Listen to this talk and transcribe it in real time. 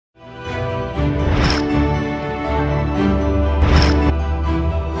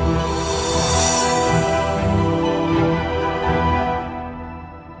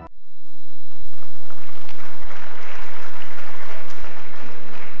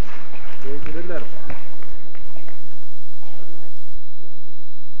The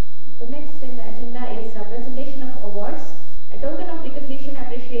next in the agenda is a presentation of awards. A token of recognition and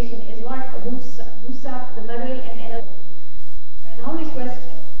appreciation is what boosts up the Marriott and Andhra. I now request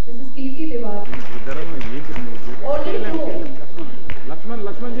Mrs. Kirti Tiwari. Only two.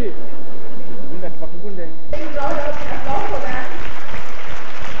 Lakshman ji. Round of applause for that.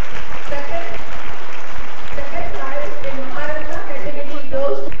 Second prize in Maharashtra category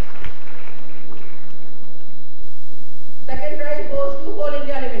goes. Second prize goes to Coal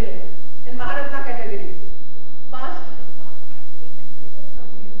India Limited in Maharashtra category. First,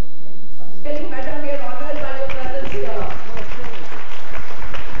 Madam, we are honored by your presence here.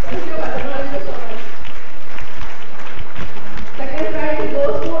 Thank you, Madam. Thank you so much. Second prize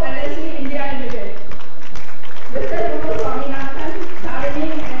goes to NSC India Limited. Mr. Guru Swaminathan, Dharani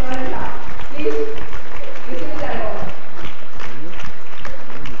and Varanta. Please receive the award.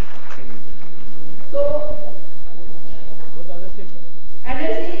 So,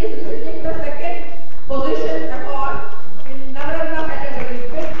 NSC is receiving the second position award in Navaratna category.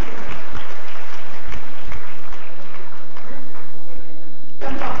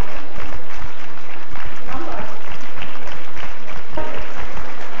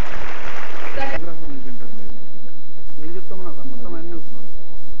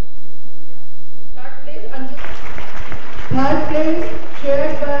 Third place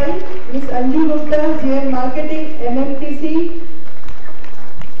shared by Ms. Anju Gupta, GM Marketing, MMTC.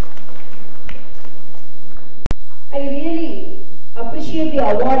 I really appreciate the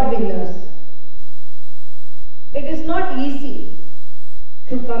award winners. It is not easy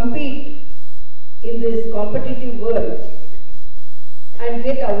to compete in this competitive world and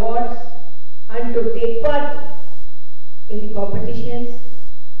get awards and to take part in the competitions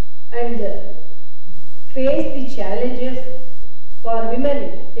and face the challenges. For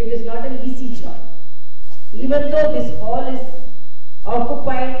women, it is not an easy job. Even though this hall is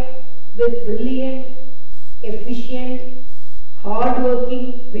occupied with brilliant, efficient,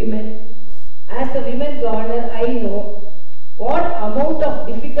 hard-working women, as a women gardener, I know what amount of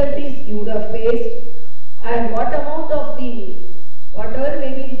difficulties you would have faced and what amount of whatever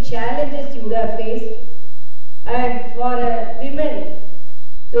may be the challenges you would have faced. And for women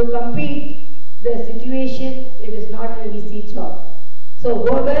to compete the situation, it is not an easy job. So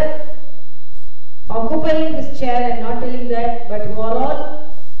whoever occupying this chair, I am not telling that, but who are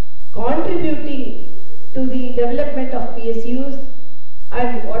all contributing to the development of PSUs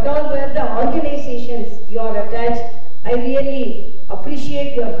and what all were the organizations you are attached, I really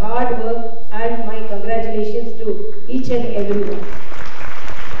appreciate your hard work and my congratulations to each and everyone.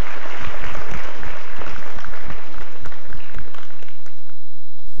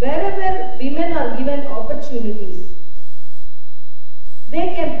 Wherever women are given opportunities,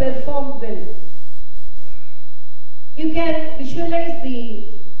 they can perform well. You can visualize the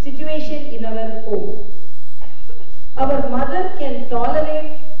situation in our home. Our mother can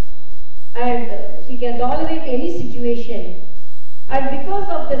tolerate and she can tolerate any situation, and because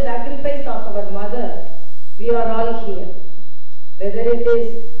of the sacrifice of our mother, we are all here. Whether it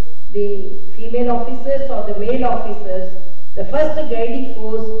is the female officers or the male officers, the first guiding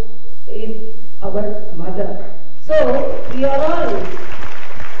force is our mother. So we are all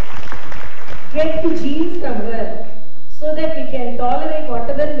get the genes from her so that we can tolerate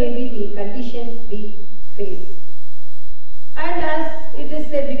whatever may be the condition we face. And as it is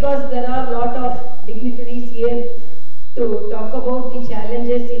said, because there are a lot of dignitaries here to talk about the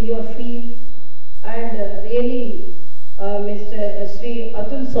challenges in your field, and really Mr. Sri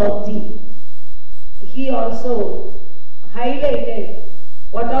Atul Sobji, he also highlighted